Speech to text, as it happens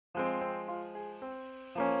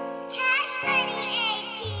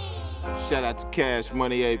Shout out to Cash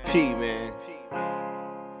Money AP, man.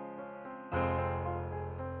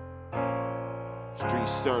 Street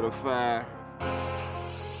certified.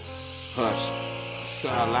 Hush. That's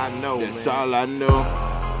all I know, that's man. All I know.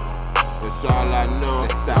 That's all I know.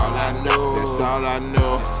 That's all I know. That's all I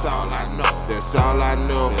know. That's all I know. That's all I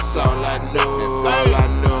know. That's all I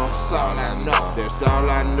know. That's all I know. That's all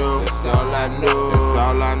I know. That's all I know. That's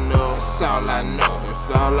all I know. That's all I know. That's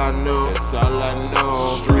all I know. That's all I know.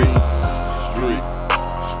 Streets.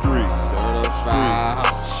 Certified.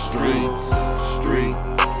 Streets.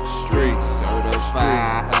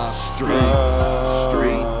 Certified. Streets.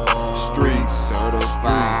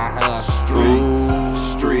 Certified.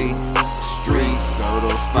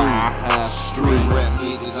 Rap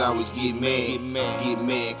niggas always get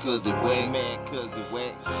mad cause they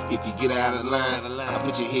whack. If you get out of line, I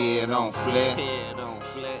put your head on flat.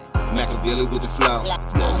 Machiavelli with the flow.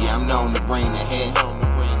 Yeah, I'm known to bring the hat.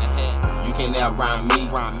 You can't outrhyme me,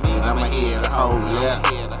 but I'ma head a whole lap.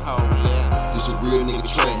 This a real nigga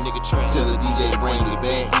track. Tell the DJ bring it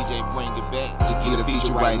back. To get a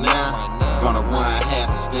feature right now, gonna run half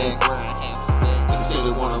a stack. They say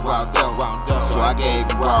they wanna raw dough, so I gave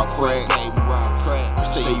him raw crack.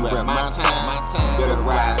 Say you rap my time, better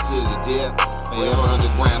ride to the death. Forever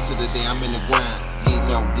underground to the day I'm in the grind. Didn't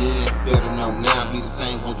know then, better know now. Be the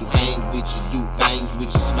same ones who hang with you, do things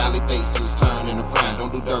with your smiley faces, turning the frown.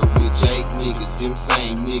 Don't do dirt with Jake niggas, them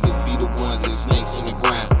same niggas be the ones that snakes in the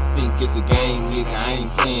ground. Think it's a game, nigga, I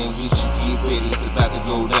ain't playing with you. Get ready, it's about to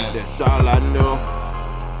go down. That's all I know.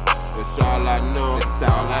 That's all I know. That's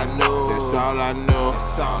all I know. That's all I know.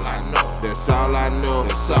 That's all I know. That's all I know.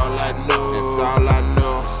 That's all I know. That's all I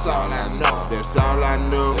know. That's all I know. That's all I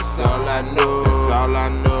know. That's all I know. That's all I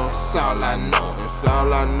know. That's all I know. That's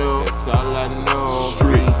all I know. That's all I know.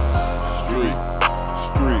 Street.